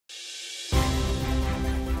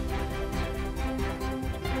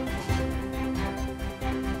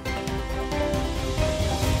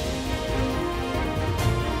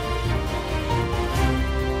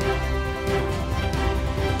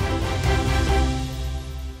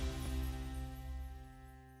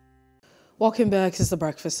Welcome back to The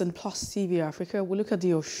Breakfast and Plus TV Africa. We look at the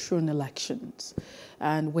Osun elections,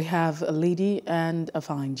 and we have a lady and a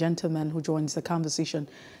fine gentleman who joins the conversation.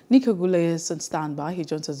 Nika Gule is on standby. He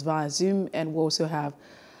joins us via Zoom, and we also have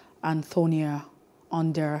Anthonia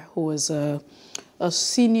Onda, who is a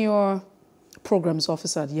senior programs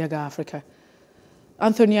officer at YIAGA Africa.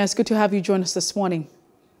 Anthonia, it's good to have you join us this morning.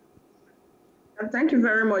 Thank you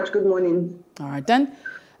very much. Good morning. All right, then.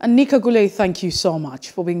 And Nika Gule, thank you so much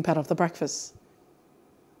for being part of The Breakfast.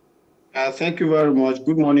 Thank you very much.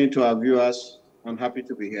 Good morning to our viewers. I'm happy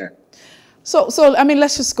to be here. So I mean,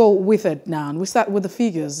 let's just go with it now. We start with the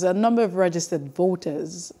figures. The number of registered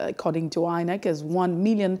voters, according to INEC, is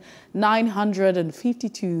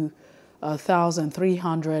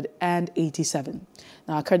 1,952,387.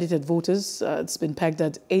 Now, accredited voters, it's been pegged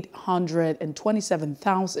at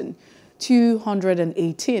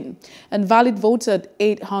 827,218, and valid votes at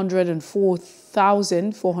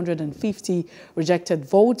 804,450. Rejected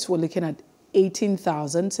votes, we're looking at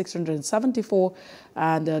 18,674,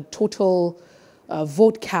 and a total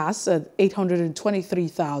vote cast at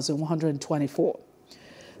 823,124.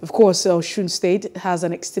 Of course, Osun State has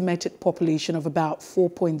an estimated population of about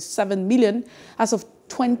 4.7 million as of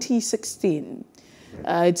 2016.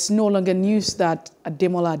 It's no longer news that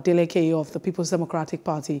Ademola Adeleke of the People's Democratic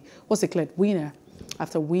Party was declared winner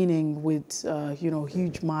after winning with,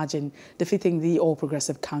 huge margin, defeating the All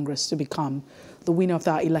Progressive Congress to become the winner of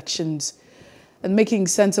that elections. And making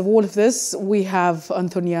sense of all of this, we have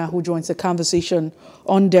Anthonia, who joins the conversation,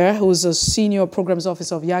 Onda, who's a senior programs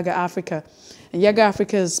officer of YIAGA Africa. And YIAGA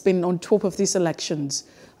Africa has been on top of these elections.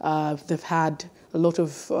 They've had a lot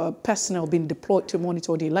of personnel being deployed to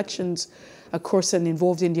monitor the elections, of course, and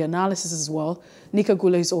involved in the analysis as well. Nika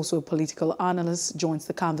Gule is also a political analyst, joins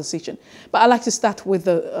the conversation. But I'd like to start with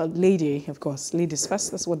the lady, of course. Ladies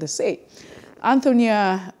first, that's what they say.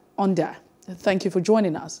 Anthonia Onda, thank you for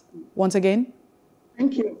joining us once again.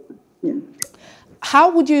 Thank you. Yeah.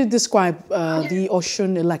 How would you describe the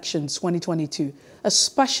Osun elections 2022,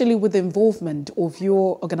 especially with the involvement of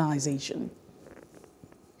your organization?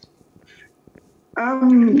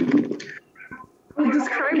 We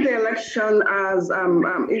describe the election as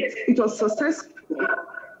it was successful.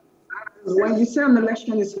 When you say an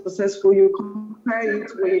election is successful, you compare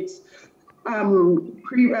it with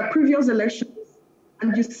previous elections,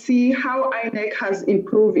 and you see how INEC has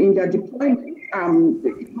improved in their deployment.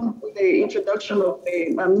 With the introduction of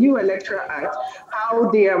the new Electoral Act, how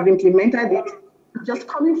they have implemented it. Just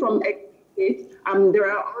coming from state, there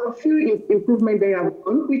are a few improvements they have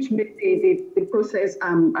done, which make the process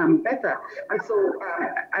better. And so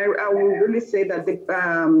I will really say that the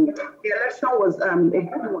election was a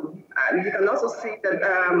good one. You can also see that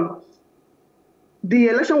the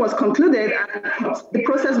election was concluded and the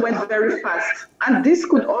process went very fast. And this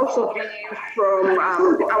could also be from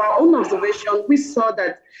our own observation. We saw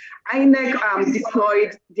that INEC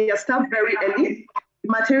deployed their staff very early.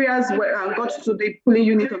 Materials got to the polling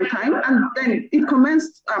unit on time, and then it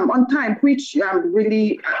commenced on time, which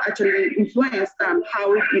really actually influenced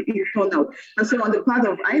how it turned out. And so on the part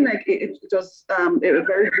of INEC, it was a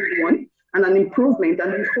very good one and an improvement,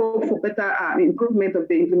 and we hope for better improvement of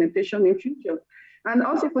the implementation in future. And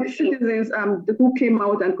also for the citizens who came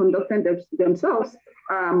out and conducted themselves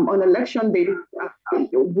on election day,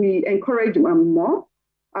 we encourage more.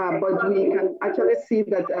 But we can actually see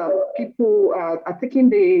that people are taking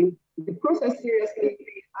the process seriously.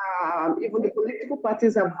 Even the political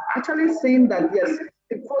parties have actually seen that, yes,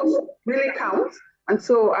 the votes really count. And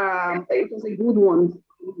so it was a good one.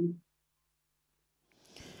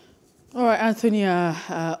 All right, Anthonia,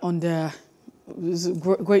 on the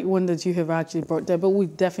great one that you have actually brought there, but we'll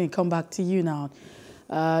definitely come back to you now.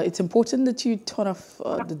 It's important that you turn off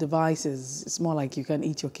the devices. It's more like you can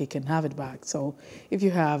eat your cake and have it back. So if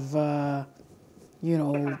you have,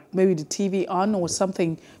 maybe the TV on or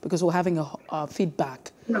something, because we're having a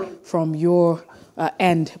feedback from your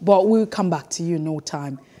end. But we'll come back to you in no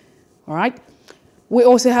time. All right? We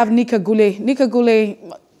also have Nika Gule. Nika Gule,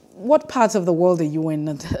 what parts of the world are you in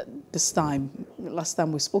at this time? Last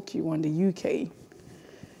time we spoke, you were in the UK.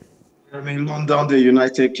 I'm in London, the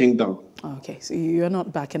United Kingdom. Okay, so you're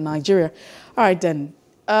not back in Nigeria. All right, then.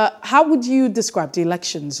 How would you describe the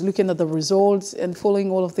elections, looking at the results and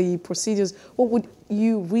following all of the procedures? What would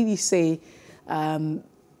you really say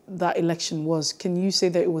that election was? Can you say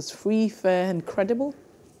that it was free, fair, and credible?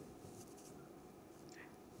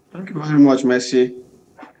 Thank you very much, Mercy.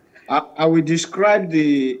 I will describe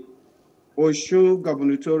the Osun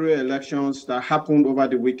gubernatorial elections that happened over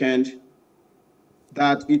the weekend,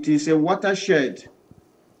 that it is a watershed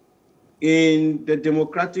in the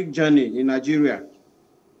democratic journey in Nigeria.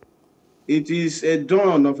 it is a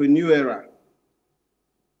dawn of a new era.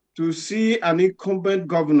 To see an incumbent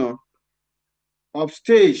governor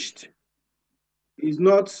upstaged is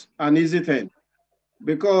not an easy thing,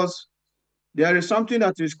 because there is something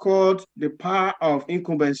that is called the power of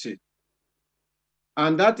incumbency.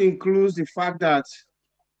 And that includes the fact that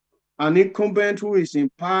an incumbent who is in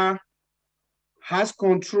power has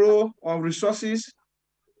control of resources,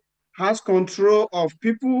 has control of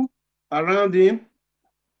people around him.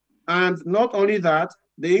 And not only that,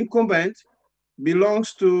 the incumbent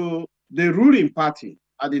belongs to the ruling party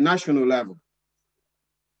at the national level.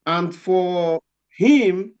 And for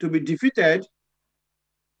him to be defeated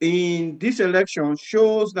in this election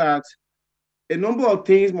shows that a number of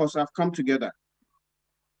things must have come together.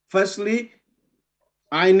 Firstly,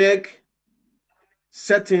 INEC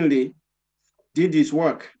certainly did its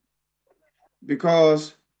work,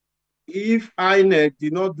 because if INEC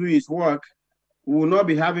did not do its work, we will not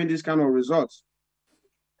be having this kind of results.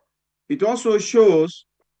 It also shows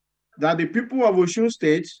that the people of Osun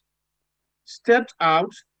State stepped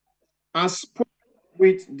out and spoke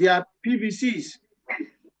with their PVCs,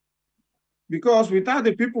 because without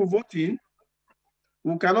the people voting,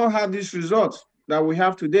 we cannot have these results that we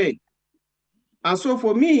have today. And so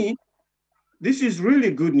for me, this is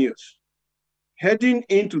really good news heading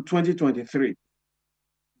into 2023,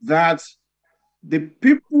 that the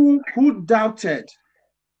people who doubted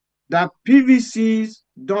that PVCs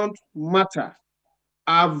don't matter,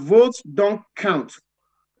 our votes don't count,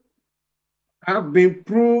 have been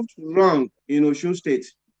proved wrong in Osun State.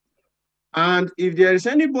 And if there is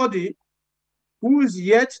anybody who is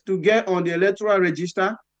yet to get on the electoral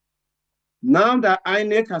register, now that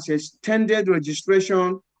INEC has extended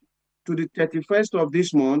registration to the 31st of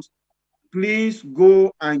this month, please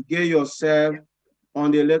go and get yourself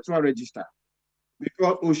on the electoral register.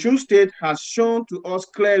 Because Osun State has shown to us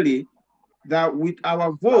clearly that with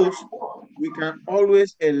our votes, we can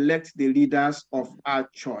always elect the leaders of our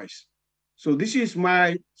choice. So this is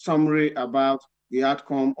my summary about the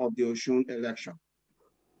outcome of the Osun election.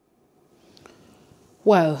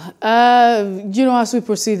 Well, as we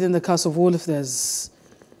proceed in the case of Wolf, there's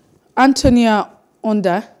Anthonia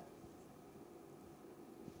Onda.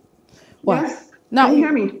 Well, yes, now, can you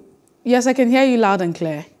hear me? Yes, I can hear you loud and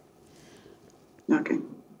clear. Okay.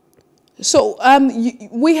 So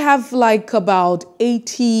we have like about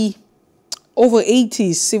over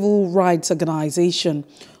 80 civil rights organizations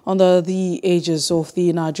under the aegis of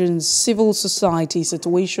the Nigerian Civil Society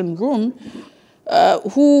Situation Room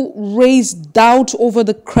who raised doubt over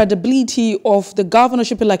the credibility of the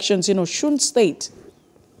governorship elections in Osun State.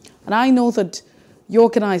 And I know that your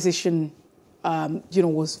organization,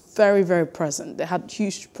 was very, very present. They had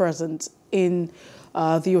huge presence in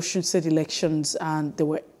the Osun State elections, and they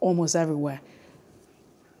were almost everywhere.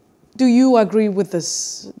 Do you agree with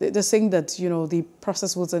this? They're saying that, the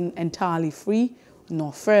process wasn't entirely free,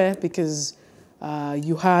 nor fair, because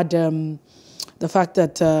you had the fact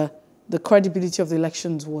that the credibility of the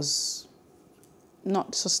elections was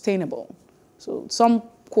not sustainable. So some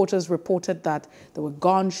quarters reported that there were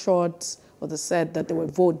gunshots, or they said that they were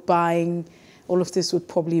vote buying. All of this would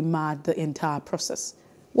probably mar the entire process.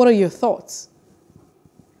 What are your thoughts?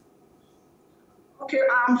 Okay,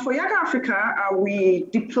 for YIAGA Africa, we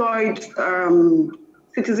deployed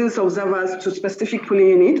citizens observers to specific polling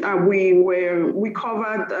units. We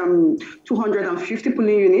covered 250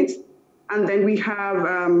 polling units, and then we have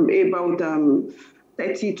about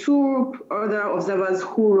 32 other observers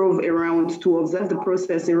who rove around to observe the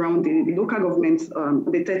process around the local governments,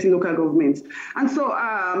 the 30 local governments. And so,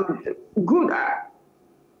 good.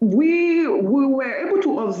 We were able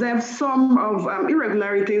to observe some of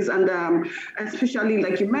irregularities and especially,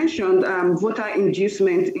 like you mentioned, voter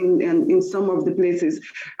inducement in some of the places.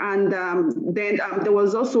 And then there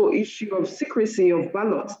was also issue of secrecy of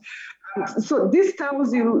ballots. So this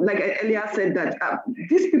tells you, like I earlier said, that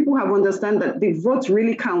these people have understand that the votes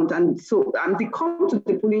really count. And so they come to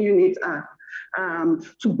the polling unit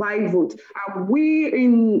to buy votes.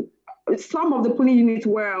 Some of the polling units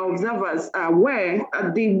where observers were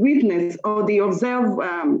the witness or the observed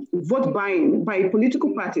vote buying by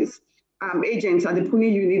political parties, agents at the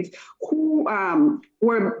polling units who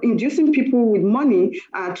were inducing people with money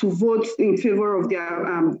to vote in favor of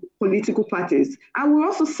their political parties. And we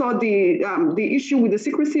also saw the issue with the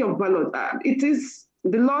secrecy of ballot.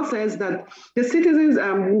 The law says that the citizens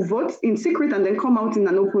will vote in secret and then come out in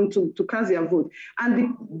an open to cast their vote.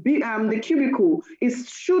 And the cubicle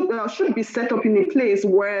should be set up in a place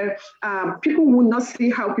where people will not see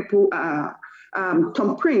how people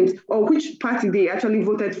thumbprint or which party they actually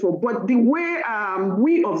voted for. But the way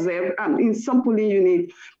we observe in some polling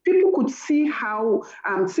units, people could see how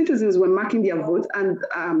citizens were marking their votes and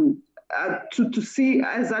to see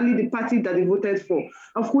exactly the party that they voted for,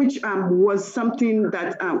 of which was something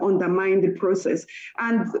that undermined the process.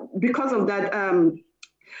 And because of that,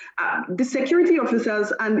 the security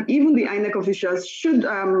officers and even the INEC officials should,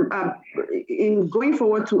 in going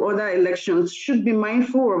forward to other elections, should be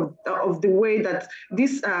mindful of the way that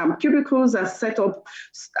these cubicles are set up.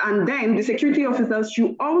 And then the security officers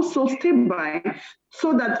should also stay by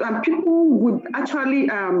so that people would actually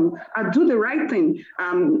do the right thing.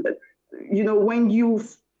 You know,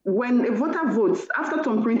 when a voter votes after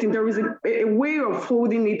thumbprinting, there is a way of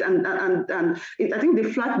holding it and I think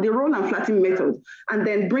the roll and flatten method, and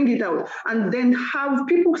then bring it out and then have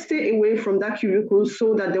people stay away from that cubicle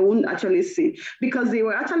so that they won't actually see, because they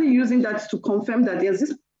were actually using that to confirm that there's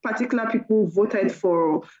this particular people voted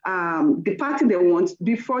for the party they want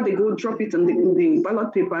before they go drop it in the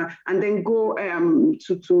ballot paper and then go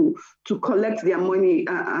to collect their money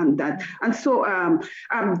and that. And so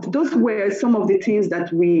those were some of the things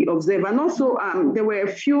that we observed. And also there were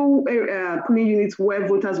a few polling units where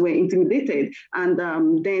voters were intimidated, and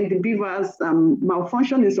then the beavers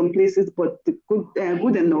malfunctioned in some places, but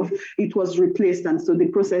good enough, it was replaced. And so the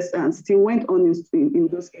process still went on in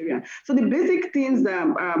those areas. So the basic things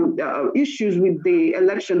that issues with the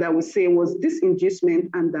election that we say was disingenuous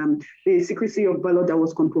and the secrecy of ballot that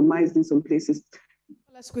was compromised in some places.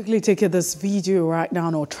 Let's quickly take this video right now,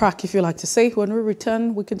 or track if you like to say. When we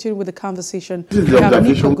return, we continue with the conversation. We have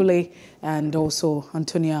Nika Gule and also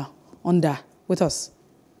Anthonia Onda with us.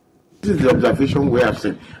 This is the observation we have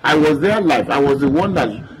seen. I was there live. I was the one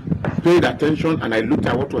that paid attention and I looked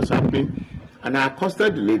at what was happening and I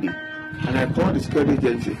accosted the lady and I called the security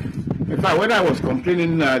agency. In fact, when I was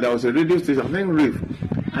complaining, there was a radio station, I think Reef,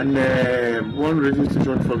 and one radio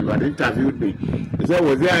station from Ibadan interviewed me. He said,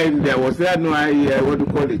 was there no, what do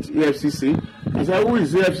you call it, EFCC? I said, who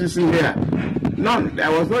is EFCC here? None.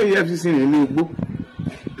 There was no EFCC in the book.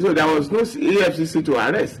 So there was no EFCC to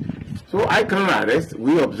arrest. So I can't arrest.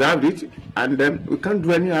 We observed it, and then we can't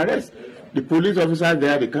do any arrest. The police officers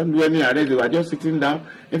there, they can't do any arrest. They were just sitting down.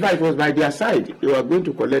 In fact, it was by their side. They were going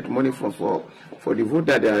to collect money for the vote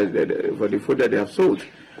that they have sold.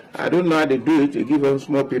 I don't know how they do it. They give them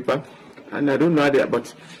small paper, and I don't know how they.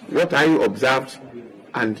 But what I observed,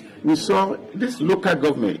 and we saw this local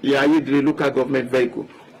government, YIAGA local government vehicle,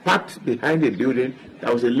 parked behind a building.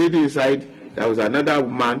 There was a lady inside. There was another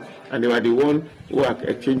man, and they were the one who were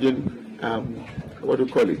exchanging, what do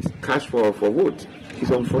you call it, cash for vote. It's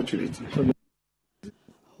unfortunate.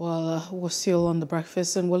 Well, we're still on the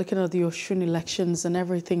breakfast, and we're looking at the Osun elections and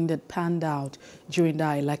everything that panned out during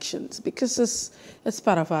the elections. Because it's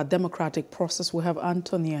part of our democratic process, we have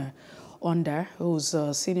Anthonia Onda, who's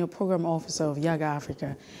a senior program officer of YIAGA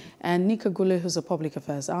Africa, and Nika Gule, who's a public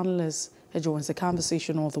affairs analyst, who joins the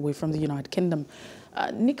conversation all the way from the United Kingdom.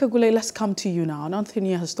 Nika Gule, let's come to you now. And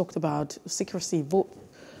Anthonia has talked about secrecy,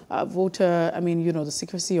 voter, I mean, you know, the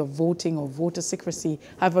secrecy of voting or voter secrecy,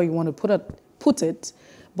 however you want to put it.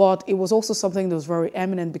 But it was also something that was very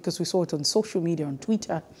eminent because we saw it on social media, on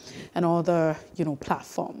Twitter and other, you know,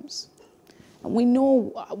 platforms. And we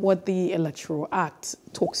know what the Electoral Act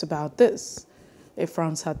talks about this, if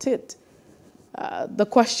France had it. The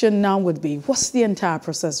question now would be, was the entire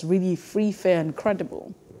process really free, fair and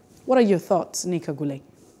credible? What are your thoughts, Nika Gule?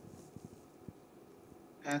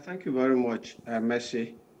 Thank you very much,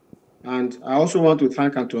 Mercy. And I also want to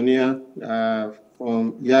thank Anthonia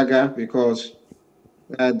from YIAGA because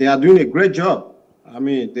they are doing a great job. I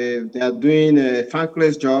mean, they are doing a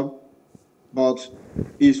thankless job, but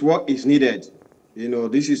it's what is needed. You know,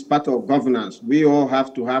 this is part of governance. We all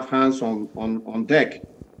have to have hands on deck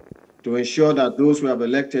to ensure that those who have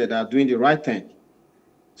elected are doing the right thing.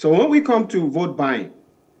 So when we come to vote buying,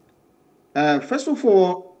 first of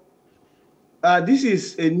all, this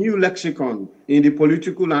is a new lexicon in the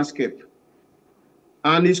political landscape.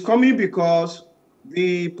 And it's coming because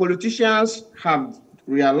the politicians have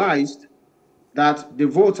realized that the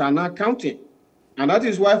votes are not counting. And that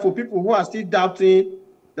is why for people who are still doubting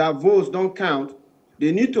that votes don't count,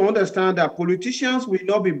 they need to understand that politicians will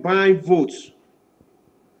not be buying votes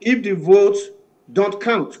if the votes don't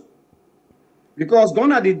count. Because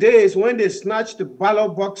gone are the days when they snatched the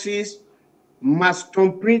ballot boxes, mass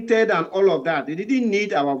printed and all of that. They didn't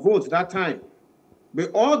need our votes that time.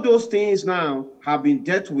 But all those things now have been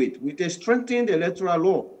dealt with a strengthened electoral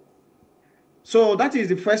law. So that is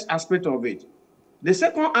the first aspect of it. The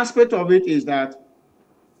second aspect of it is that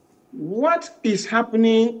what is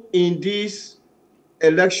happening in these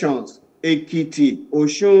elections Ekiti,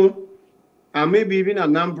 Osun, and maybe even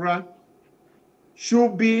Anambra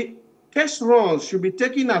should be test runs, should be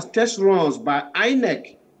taken as test runs by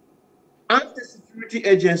INEC and the security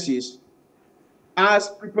agencies as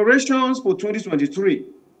preparations for 2023.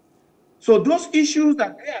 So those issues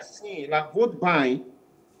that they are seeing, like vote buying,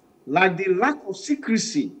 like the lack of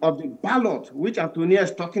secrecy of the ballot, which Anthonia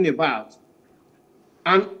is talking about,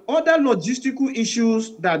 and other logistical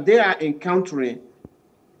issues that they are encountering,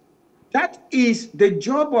 that is the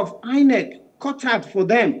job of INEC cut out for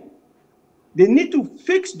them. They need to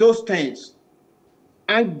fix those things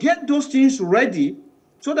and get those things ready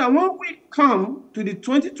so that when we come to the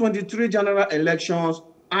 2023 general elections,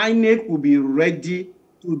 INEC will be ready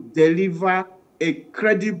to deliver a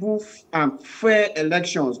credible and fair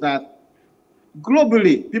elections that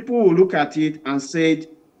globally people will look at it and say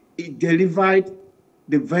it delivered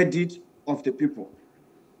the verdict of the people.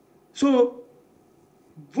 So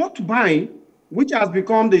vote buying, which has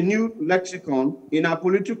become the new lexicon in our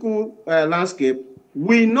political landscape,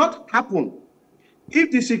 will not happen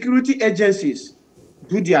if the security agencies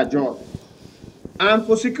do their job. And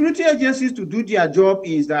for security agencies to do their job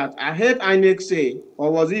is that I heard INEC say,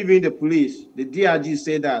 or was it even the police, the DRG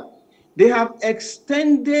say that they have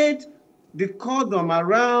extended the cordon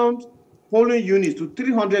around polling units to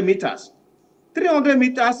 300 meters. 300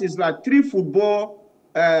 meters is like three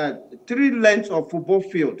lengths of football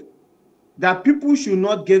field that people should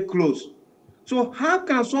not get close. So how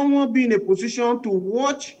can someone be in a position to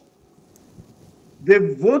watch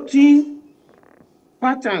the voting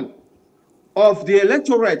pattern of the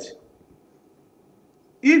electorate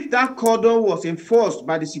if that cordon was enforced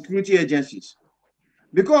by the security agencies?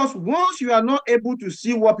 Because once you are not able to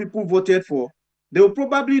see what people voted for, they will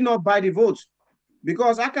probably not buy the votes.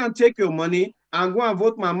 Because I can take your money and go and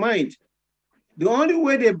vote my mind. The only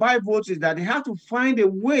way they buy votes is that they have to find a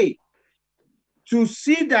way to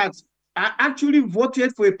see that I actually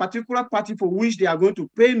voted for a particular party for which they are going to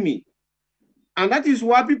pay me. And that is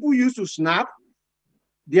why people used to snap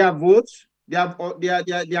their votes, their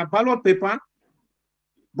ballot paper.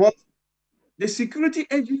 But the security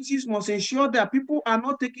agencies must ensure that people are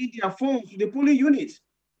not taking their phones to the polling units.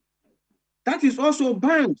 That is also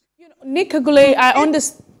banned. You know, Nick Agule,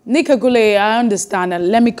 I understand, and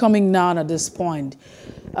let me come in now at this point.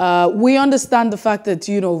 We understand the fact that,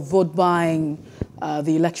 vote buying,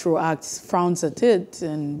 the Electoral Act frowns at it,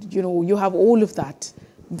 and, you have all of that.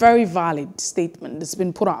 Very valid statement that's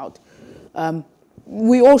been put out.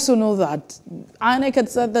 We also know that INEC had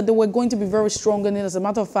said that they were going to be very strong, and as a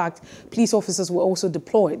matter of fact, police officers were also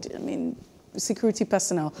deployed. I mean, security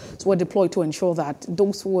personnel were deployed to ensure that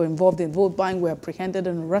those who were involved in vote buying were apprehended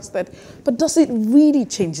and arrested. But does it really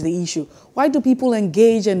change the issue? Why do people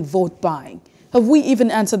engage in vote buying? Have we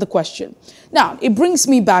even answered the question? Now, it brings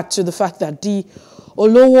me back to the fact that the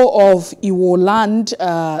Olowo of Iwo Land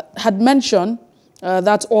had mentioned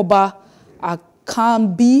that Oba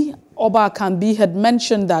Akanbi had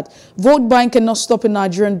mentioned that vote buying cannot stop in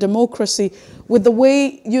Nigerian democracy with the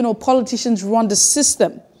way, politicians run the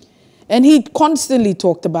system. And he constantly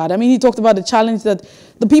talked about, he talked about the challenge that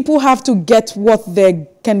the people have to get what they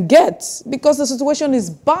can get because the situation is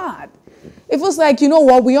bad. It was like,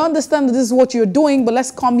 we understand that this is what you're doing, but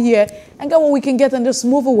let's come here and get what we can get and just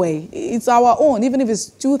move away. It's our own, even if it's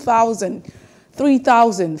 2,000,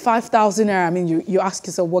 3,000, 5,000 naira. You ask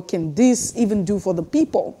yourself, what can this even do for the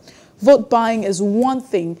people? Vote buying is one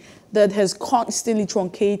thing that has constantly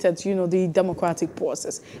truncated, the democratic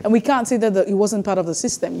process. And we can't say that it wasn't part of the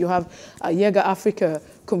system. You have YIAGA Africa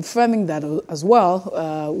confirming that as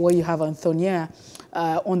well, where you have Anthonia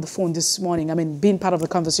on the phone this morning, being part of the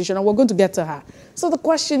conversation, and we're going to get to her. So the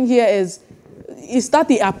question here is that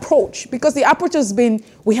the approach? Because the approach has been,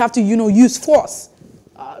 we have to, use force,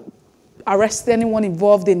 arrest anyone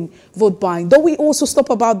involved in vote buying. Don't we also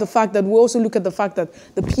stop about the fact that we also look at the fact that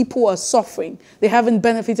the people are suffering? They haven't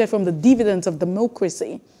benefited from the dividends of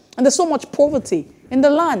democracy. And there's so much poverty in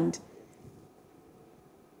the land.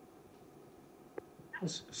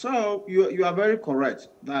 So you are very correct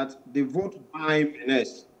that the vote buying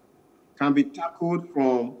menace can be tackled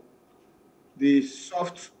from the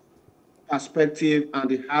soft perspective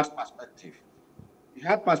and the hard perspective. The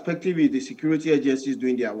hard perspective is the security agencies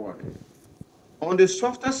doing their work. On the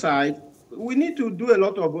softer side, we need to do a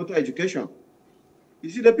lot of voter education. You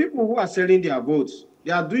see, the people who are selling their votes,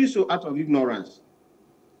 they are doing so out of ignorance.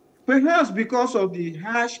 Perhaps because of the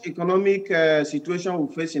harsh economic situation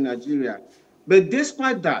we face in Nigeria. But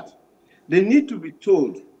despite that, they need to be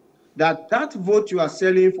told that that vote you are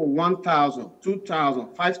selling for 1,000,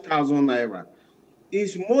 2,000, 5,000 naira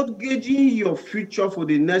is mortgaging your future for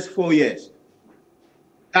the next 4 years.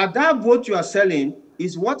 that vote you are selling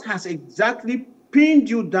is what has exactly pinned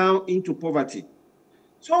you down into poverty.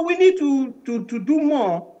 So we need to do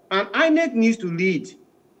more, and INEC needs to lead.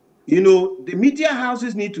 You know, the media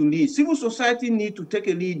houses need to lead. Civil society need to take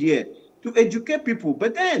a lead here to educate people.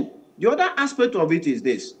 But then the other aspect of it is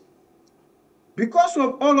this. Because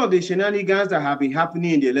of all of the shenanigans that have been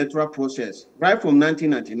happening in the electoral process, right from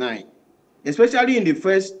 1999, especially in the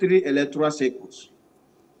first 3 electoral cycles,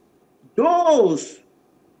 those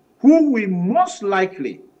who will most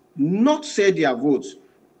likely not say their votes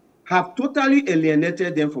have totally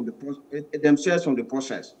alienated them from themselves from the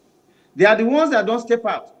process. They are the ones that don't step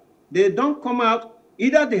out. They don't come out.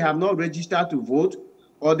 Either they have not registered to vote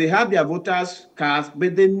or they have their voters' cards,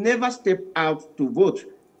 but they never step out to vote.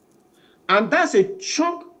 And that's a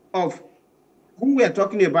chunk of who we are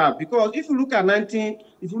talking about, because if you look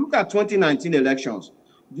at 2019 elections,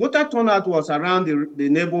 voter turnout was around the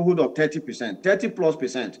neighborhood of 30%,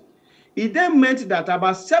 30+%. It then meant that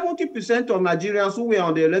about 70% of Nigerians who were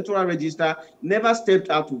on the electoral register never stepped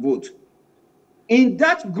out to vote. In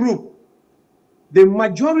that group, the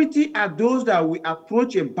majority are those that will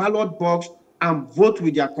approach a ballot box and vote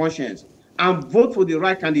with their conscience and vote for the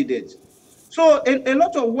right candidates. So a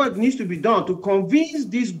lot of work needs to be done to convince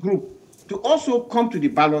this group to also come to the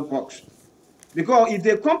ballot box. Because if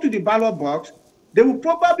they come to the ballot box, they will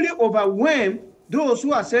probably overwhelm those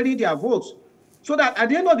who are selling their votes, so that at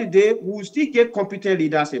the end of the day, we will still get competent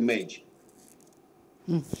leaders emerge.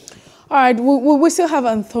 All right, we still have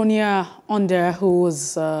Anthonia Onda, who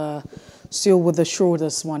was still with the show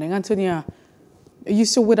this morning. Anthonia, are you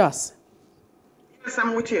still with us? Yes,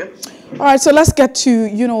 I'm with you. All right, so let's get to,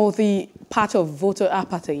 the part of voter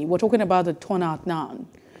apathy. We're talking about the turnout now.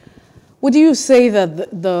 Would you say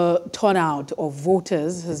that the turnout of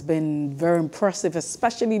voters has been very impressive,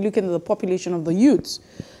 especially looking at the population of the youths?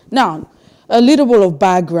 Now, a little bit of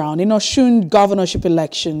background. In Osun governorship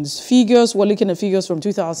elections, we're looking at figures from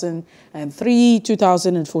 2003,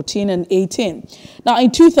 2014, and 18. Now,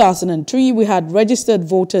 in 2003, we had registered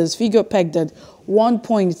voters, figure pegged at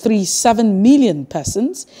 1.37 million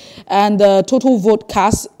persons, and the total vote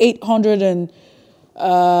cast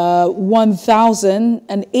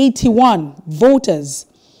 1,081 voters.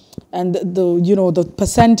 And the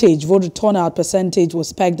percentage, voter turnout percentage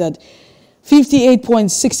was pegged at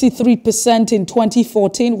 58.63% in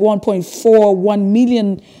 2014, 1.41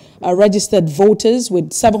 million registered voters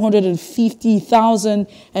with 750,000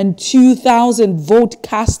 and 2,000 vote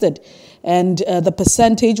casted. And the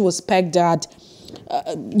percentage was pegged at,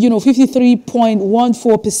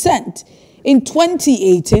 53.14%. In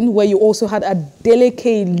 2018, where you also had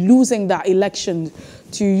Adeleke losing that election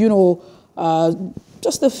to,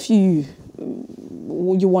 just a few,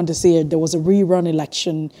 you want to say there was a rerun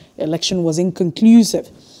election was inconclusive.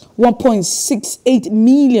 1.68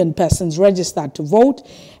 million persons registered to vote,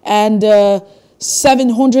 and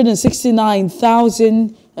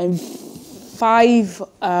 769,005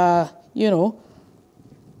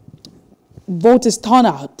 voters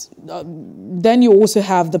turnout. Then you also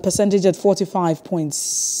have the percentage at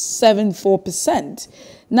 45.74%.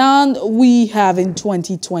 Now we have in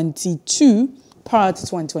 2022, prior to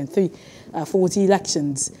 2023, 40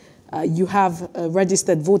 elections, you have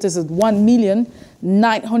registered voters at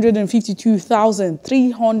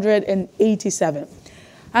 1,952,387.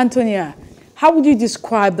 Anthonia, how would you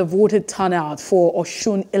describe the voter turnout for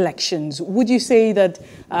Osun elections? Would you say that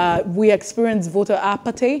we experienced voter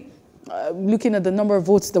apathy? Looking at the number of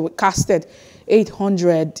votes that were casted,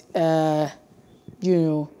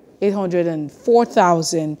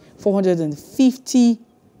 804,450,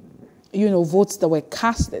 votes that were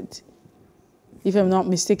casted. If I'm not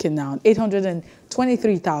mistaken now,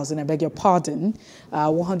 823,000, I beg your pardon,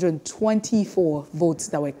 124 votes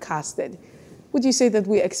that were casted. Would you say that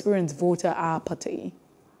we experienced voter apathy?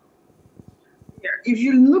 Yeah, if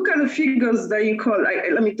you look at the figures that you call,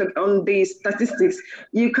 let me talk on the statistics,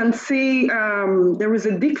 you can see there is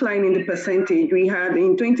a decline in the percentage. We had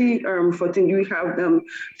in 2014, we have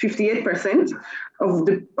 58% of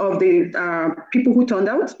the people who turned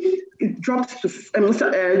out. It dropped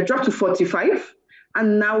to 45.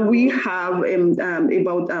 And now we have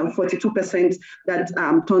about 42% that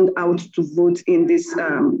turned out to vote in this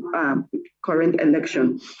current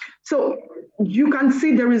election. So you can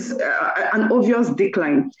see there is an obvious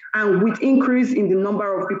decline, and with increase in the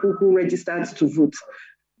number of people who registered to vote.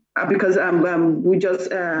 Because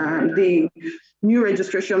the new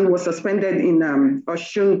registration was suspended in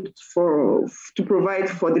Osun to provide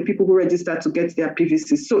for the people who registered to get their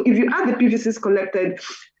PVCs. So if you add the PVCs collected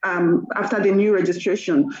after the new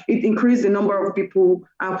registration, it increased the number of people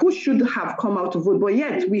who should have come out to vote, but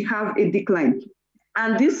yet we have a decline.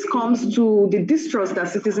 And this comes to the distrust that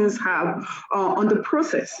citizens have on the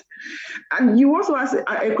process. And you also asked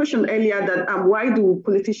a question earlier that why do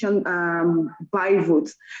politicians buy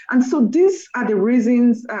votes? And so these are the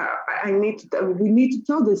reasons we need to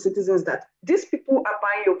tell the citizens that these people are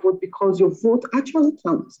buying your vote because your vote actually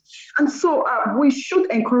counts. And so we should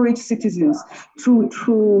encourage citizens to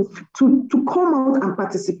come out and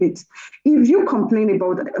participate. If you complain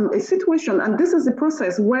about a situation, and this is a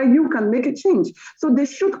process where you can make a change, so they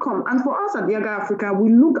should come. And for us at YIAGA Africa,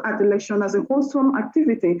 we look at election as a wholesome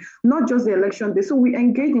activity, not just the election day. So we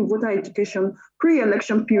engage in voter education,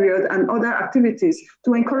 pre-election period, and other activities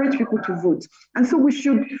to encourage people to vote. And so we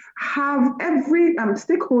should have every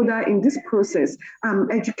stakeholder in this process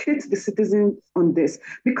educate the citizens on this,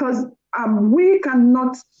 because we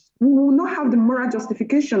will not have the moral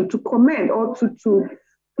justification to comment or to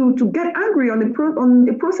get angry on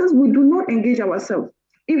the process we do not engage ourselves.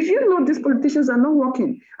 If you know these politicians are not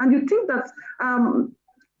working and you think that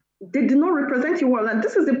they do not represent you well, and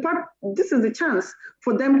this is the chance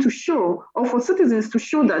for them to show, or for citizens to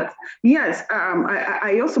show that, yes,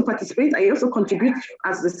 I also participate, I also contribute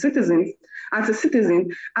as a citizen, and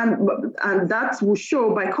that will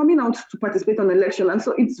show by coming out to participate on election. And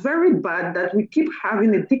so it's very bad that we keep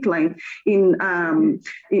having a decline in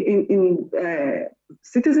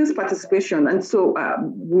citizens' participation. And so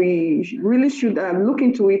we really should look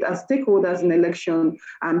into it as stakeholders in election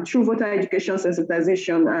through voter education,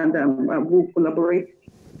 sensitization, and we'll collaborate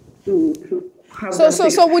to have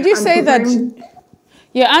So would you say that,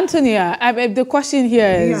 yeah, Anthonia, the question here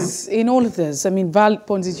is, in all of this, I mean, valid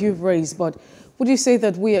points that you've raised, but would you say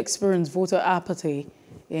that we experience voter apathy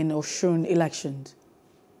in Osun elections?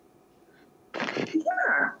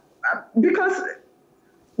 Yeah, because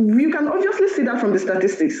you can obviously see that from the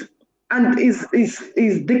statistics, and is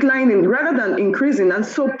declining rather than increasing. And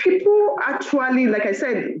so people actually, like I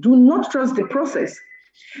said, do not trust the process,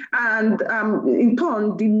 and in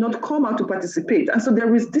turn did not come out to participate. And so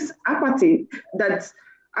there is this apathy that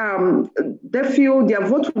they feel their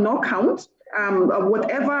vote will not count.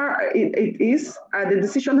 Whatever it is, the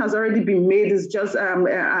decision has already been made. It's just an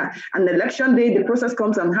election day, the process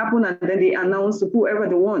comes and happens, and then they announce whoever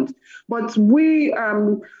they want. But we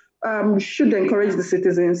should encourage the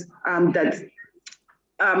citizens that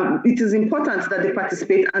it is important that they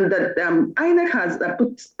participate, and that INEC has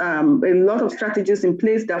put a lot of strategies in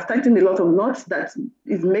place. They have tightened a lot of knots that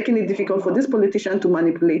is making it difficult for this politician to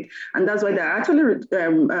manipulate. And that's why they're actually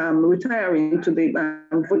retiring to the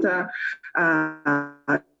voter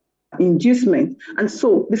inducement. And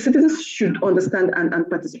so the citizens should understand and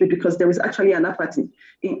participate, because there is actually an apathy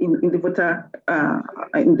in the voter,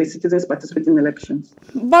 in the citizens participating in elections.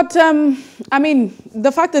 But I mean,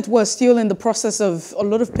 the fact that we're still in the process of a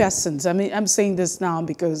lot of persons, I mean, I'm saying this now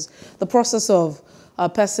because the process of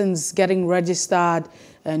persons getting registered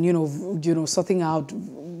and, you know, sorting out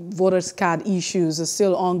voters' card issues is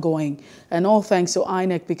still ongoing, and all thanks to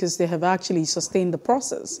INEC, because they have actually sustained the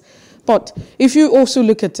process. But if you also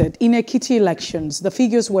look at it, in Ekiti elections, the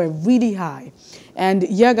figures were really high, and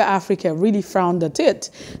YIAGA Africa really frowned at it.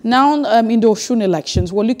 Now, in the Osun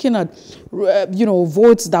elections, we're looking at,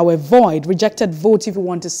 votes that were void, rejected votes, if you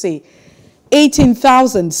want to say.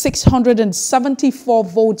 18,674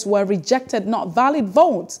 votes were rejected, not valid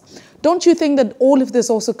votes. Don't you think that all of this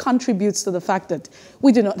also contributes to the fact that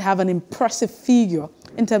we do not have an impressive figure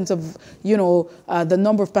in terms of, the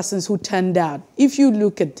number of persons who turned out? If you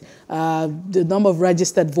look at the number of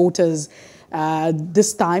registered voters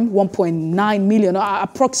this time, 1.9 million, or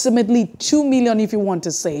approximately 2 million, if you want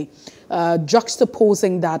to say,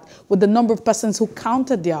 juxtaposing that with the number of persons who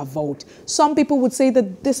counted their vote. Some people would say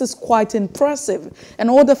that this is quite impressive, and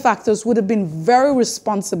all the factors would have been very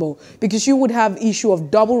responsible, because you would have issue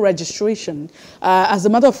of double registration. As a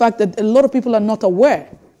matter of fact, that a lot of people are not aware,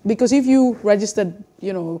 because if you registered,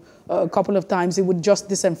 a couple of times, it would just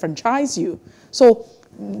disenfranchise you. So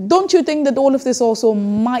don't you think that all of this also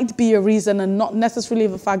might be a reason, and not necessarily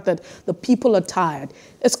the fact that the people are tired?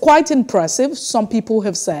 It's quite impressive, some people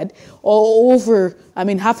have said, over,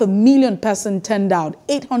 500,000 persons turned out,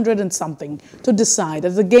 800 and something, to decide,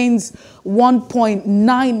 as against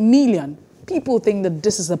 1.9 million. People think that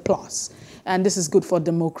this is a plus, and this is good for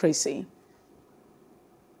democracy.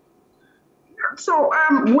 So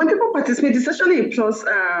when people participate, it's actually a plus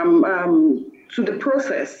to the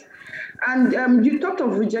process. And you talked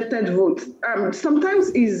of rejected votes.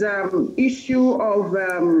 Sometimes is issue of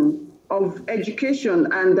education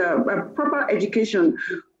and proper education.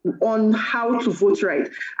 on how to vote right.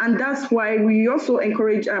 And that's why we also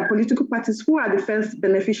encourage political parties who are the first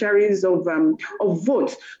beneficiaries of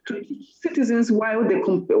votes to teach citizens while they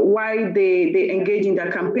engage in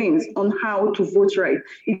their campaigns on how to vote right.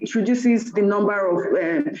 It reduces the number of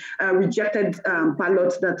rejected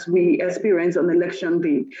ballots that we experience on election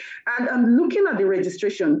day. And looking at the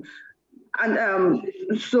registration, and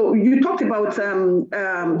so you talked about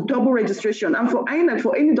double registration, and for INEC,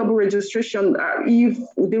 for any double registration, if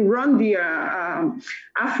they run their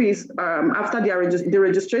AFIS after the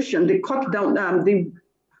registration, they cut down, they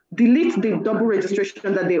delete the double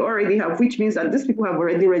registration that they already have, which means that these people have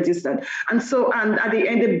already registered. And so, and at the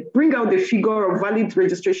end, they bring out the figure of valid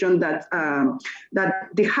registration that that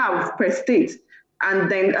they have per state.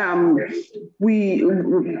 And then they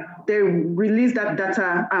release that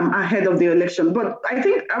data ahead of the election. But I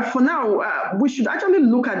think for now, we should actually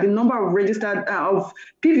look at the number of registered of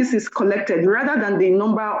PVCs collected rather than the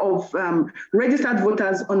number of registered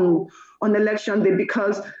voters on election day,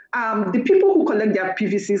 because the people who collect their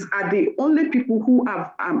PVCs are the only people who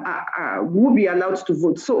have will be allowed to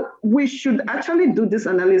vote. So we should actually do this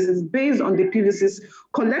analysis based on the PVCs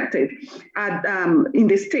collected at, in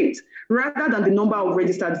the state, rather than the number of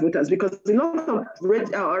registered voters, because a lot of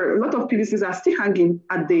PVCs are still hanging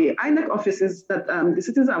at the INEC offices that the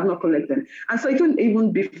citizens have not collected, and so it wouldn't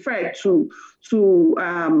even be fair to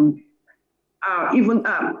even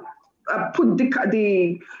put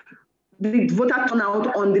the voter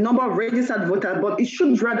turnout on the number of registered voters, but it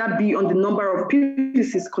should rather be on the number of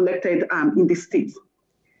PVCs collected in the state.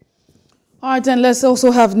 All right, and let's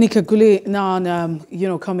also have Nika Gule now,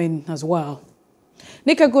 come in as well.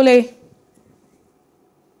 Nika Gule.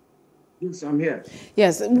 Yes, I'm here.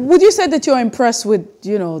 Yes. Would you say that you're impressed with,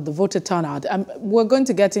 the voter turnout? We're going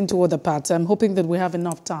to get into other parts. I'm hoping that we have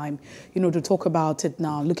enough time, to talk about it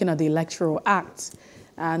now, looking at the Electoral Act.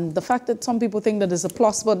 And the fact that some people think that there's a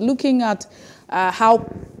plus, but looking at how,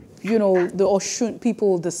 the Osun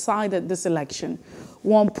people decided this election,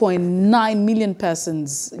 1.9 million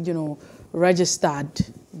persons, registered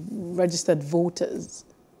voters.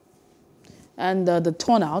 And the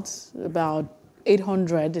turnout, about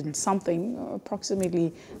 800 and something,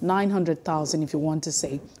 approximately 900,000 if you want to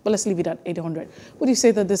say. But let's leave it at 800. Would you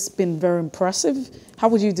say that this has been very impressive? How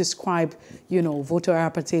would you describe, voter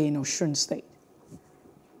apathy in Osun State?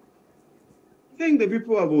 I think the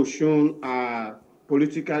people of Osun are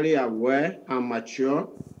politically aware and mature,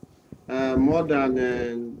 more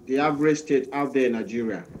than the average state out there in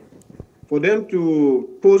Nigeria. For them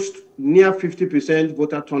to post near 50%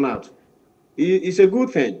 voter turnout, it's a good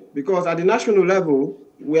thing, because at the national level,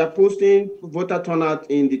 we are posting voter turnout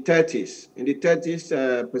in the 30s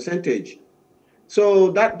percentage.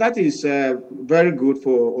 So that is very good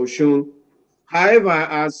for Osun. However,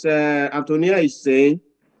 as Anthonia is saying,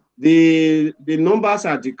 the numbers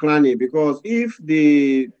are declining, because if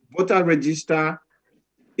the voter register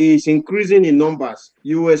is increasing in numbers,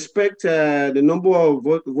 you expect the number of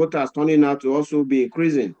voters turning out to also be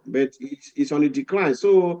increasing, but it's on a decline.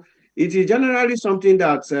 So it is generally something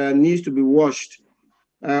that needs to be watched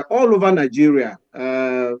all over Nigeria,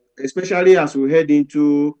 especially as we head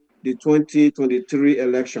into the 2023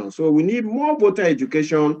 election. So we need more voter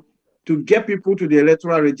education to get people to the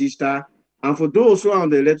electoral register, and for those who are on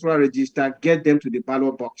the electoral register, get them to the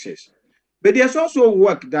ballot boxes. But there's also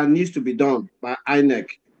work that needs to be done by INEC.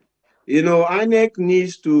 INEC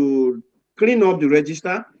needs to clean up the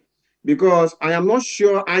register, because I am not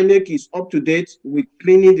sure INEC is up to date with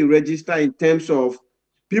cleaning the register in terms of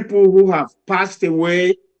people who have passed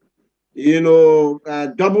away,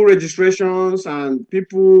 double registrations, and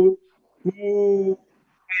people who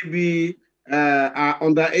maybe are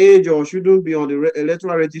underage or shouldn't be on the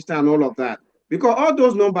electoral register and all of that. Because all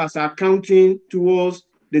those numbers are counting towards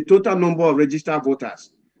the total number of registered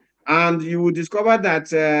voters. And you will discover that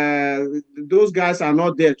those guys are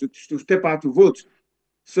not there to step out to vote.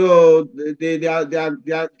 So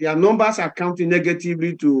their numbers are counting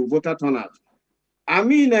negatively to voter turnout. I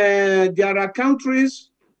mean, there are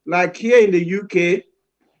countries like here in the UK,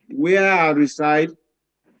 where I reside.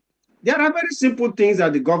 There are very simple things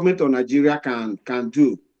that the government of Nigeria can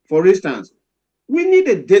do. For instance, we need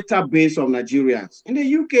a database of Nigerians. In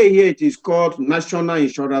the UK here, it is called National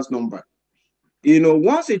Insurance Number.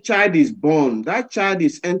 Once a child is born, that child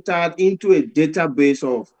is entered into a database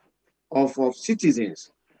of citizens.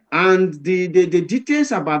 And the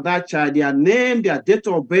details about that child, their name, their date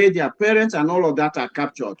of birth, their parents, and all of that are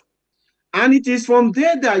captured. And it is from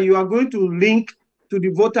there that you are going to link to the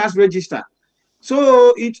voters register.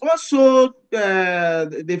 So it's also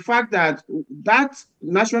the fact that that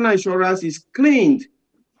national insurance is cleaned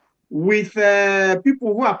with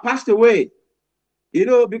people who have passed away. You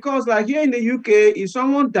know, because like here in the UK, if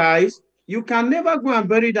someone dies, you can never go and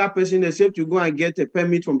bury that person except you go and get a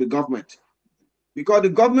permit from the government. Because the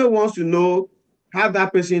government wants to know how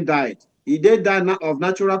that person died. Did they die of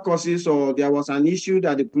natural causes, or there was an issue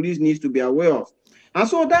that the police needs to be aware of? And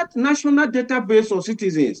so that national database of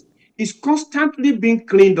citizens is constantly being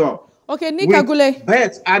cleaned up. Okay, Nick with Agule.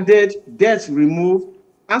 births added, deaths removed.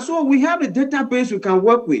 And so we have a database we can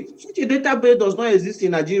work with. Such a database does not exist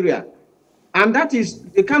in Nigeria. And that is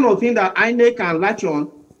the kind of thing that INEC can latch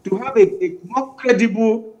on to have a more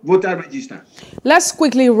credible voter register. Let's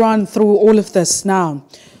quickly run through all of this now.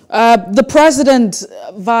 The president,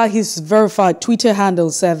 via his verified Twitter handle,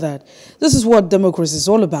 said that this is what democracy is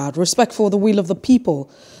all about: respect for the will of the people.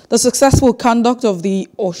 The successful conduct of the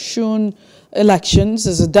Osun elections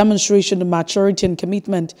is a demonstration of maturity and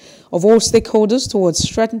commitment of all stakeholders towards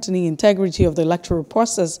strengthening integrity of the electoral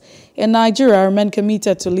process in Nigeria. I remain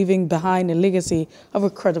committed to leaving behind a legacy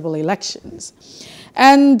of credible elections.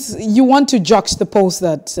 And you want to juxtapose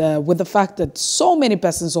that with the fact that so many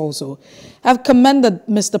persons also have commended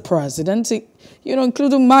Mr. President, you know,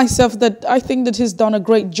 including myself, that I think that he's done a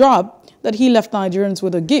great job, that he left Nigerians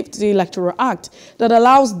with a gift, the Electoral Act, that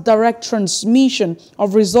allows direct transmission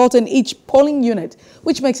of results in each polling unit,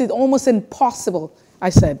 which makes it almost impossible, I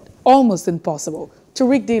said, almost impossible, to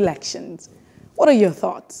rig the elections. What are your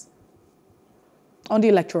thoughts on the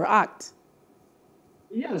Electoral Act?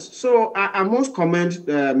 Yes, so I must commend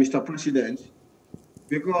Mr. President,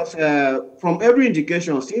 because from every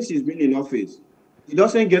indication since he's been in office, he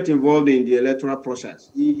doesn't get involved in the electoral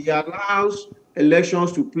process. He allows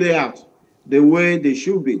elections to play out the way they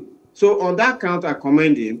should be. So on that count, I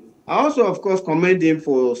commend him. I also, of course, commend him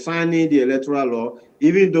for signing the electoral law,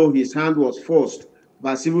 even though his hand was forced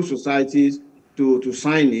by civil societies to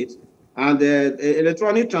sign it. And the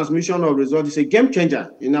electronic transmission of results is a game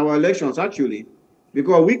changer in our elections, actually,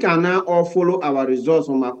 because we can now all follow our results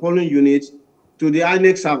from our polling units to the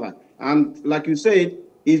INEC server. And like you said,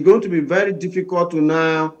 it's going to be very difficult to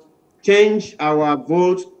now change our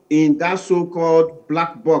vote in that so-called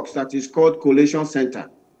black box that is called collation center.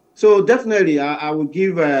 So definitely, I will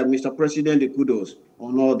give Mr. President the kudos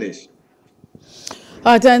on all this.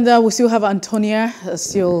 All right, and we still have Anthonia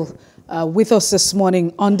still with us this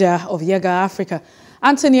morning, Onda of YIAGA Africa.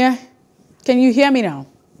 Anthonia, can you hear me now?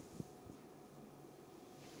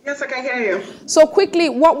 Yes, I can hear you. So quickly,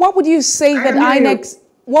 what would you say that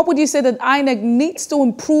INEC needs to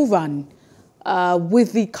improve on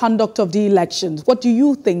with the conduct of the elections? What do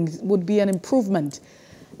you think would be an improvement?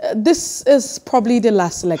 This is probably the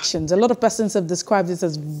last elections. A lot of persons have described this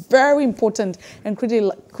as very important and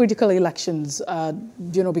critical elections,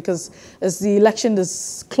 you know, because as the election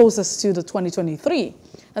is closest to the 2023.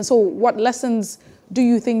 And so what lessons do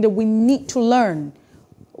you think that we need to learn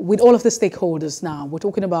with all of the stakeholders now? We're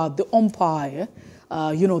talking about the umpire,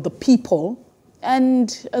 you know, the people,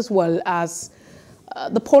 and as well as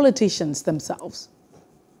the politicians themselves.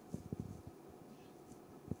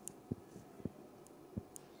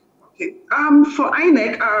 Okay. For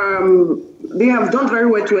INEC, they have done very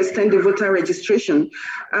well to extend the voter registration.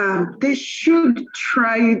 They should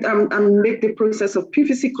try and make the process of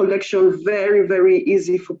PVC collection very, very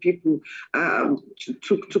easy for people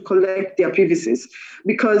to collect their PVCs,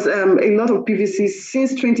 because a lot of PVCs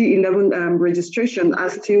since 2011 registration are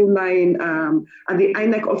still lying at the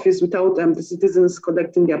INEC office without the citizens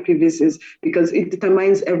collecting their PVCs, because it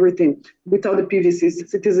determines everything. Without the PVCs,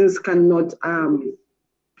 citizens cannot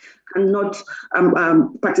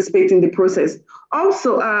participate in the process.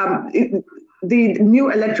 Also, the new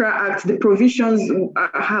Electoral Act, the provisions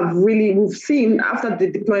we've seen after the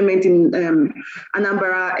deployment in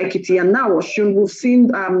Anambra, Ekiti, and now Osun, we've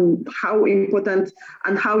seen how important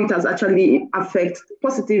and how it has actually affected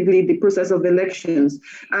positively the process of elections.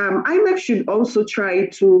 INEC should also try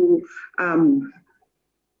to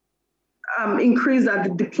increase the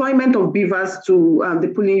deployment of beavers to the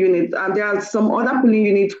polling unit. There are some other polling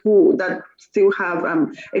units that still have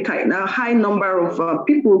a high number of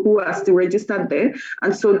people who are still registered there,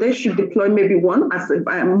 and so they should deploy maybe one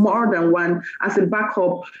more than one as a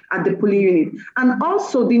backup at the polling unit. And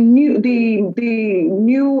also the new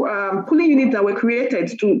polling units that were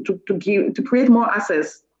created to create more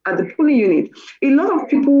access at the polling unit. A lot of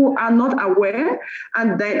people are not aware,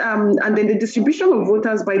 and then the distribution of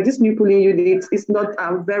voters by this new polling unit is not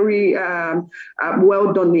very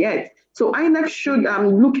well done yet. So INEC should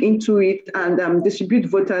look into it and distribute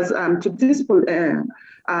voters to this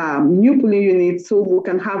new polling unit, so we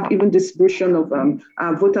can have even distribution of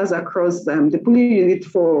voters across the polling unit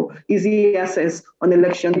for easy access on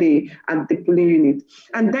election day at the polling unit.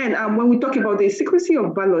 And then when we talk about the secrecy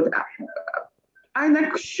of ballot,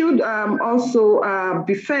 INEC should also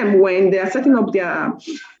be firm when they are setting up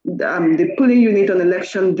the polling unit on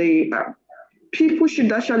election day. People should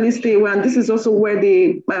actually stay away, and this is also where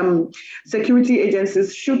the security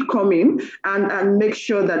agencies should come in and make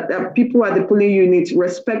sure that people at the polling unit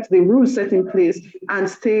respect the rules set in place and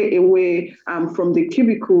stay away from the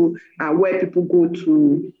cubicle where people go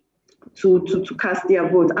to cast their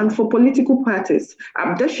vote. And for political parties,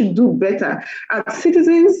 they should do better.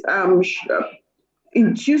 Citizens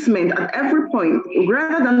inducement at every point,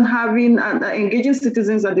 rather than having engaging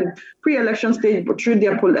citizens at the pre-election stage, but through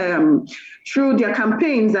their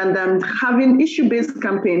campaigns and having issue-based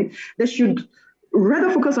campaign, they should rather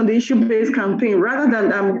focus on the issue-based campaign rather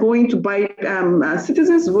than going to buy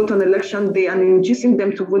citizens' vote on election day and inducing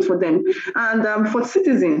them to vote for them. And for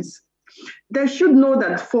citizens, they should know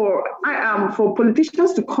that for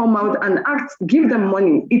politicians to come out and give them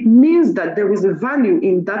money, it means that there is a value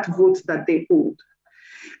in that vote that they hold.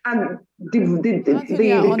 And the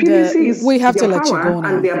PVC is we have their to let power, you go now.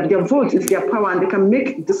 And their vote is their power, and they can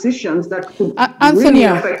make decisions that could Anthonia, really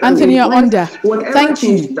affect Onda, thank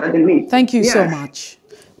you. That they make. Thank you so much.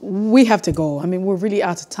 We have to go. I mean, we're really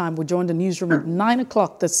out of time. We joined the newsroom at 9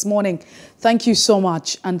 o'clock this morning. Thank you so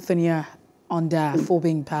much, Anthonia Onda, for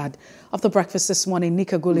being part of the breakfast this morning.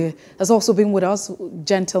 Nika Gule has also been with us,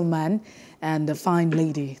 gentleman and a fine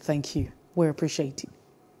lady. Thank you. We appreciate you.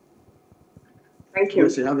 Thank you.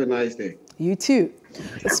 Have a nice day. You too.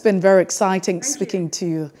 It's been very exciting speaking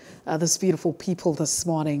to these beautiful people this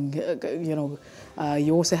morning.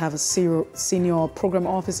 You also have a senior program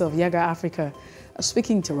officer of YIAGA Africa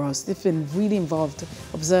speaking to us. They've been really involved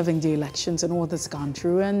observing the elections and all that's gone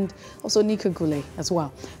through, and also Nika Gule as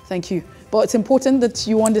well. Thank you. But it's important that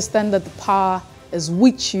you understand that the power is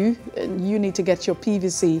with you, and you need to get your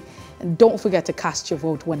PVC, and don't forget to cast your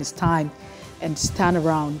vote when it's time, and stand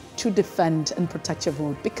around to defend and protect your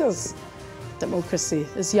vote, because democracy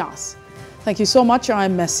is yours. Thank you so much.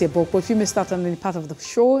 I'm Messi Boko. If you missed out on any part of the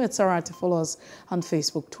show, it's all right to follow us on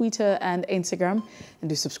Facebook, Twitter, and Instagram, and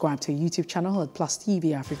do subscribe to our YouTube channel at Plus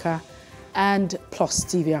TV Africa and Plus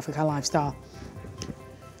TV Africa Lifestyle.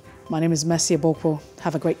 My name is Messi Boko.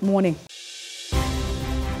 Have a great morning.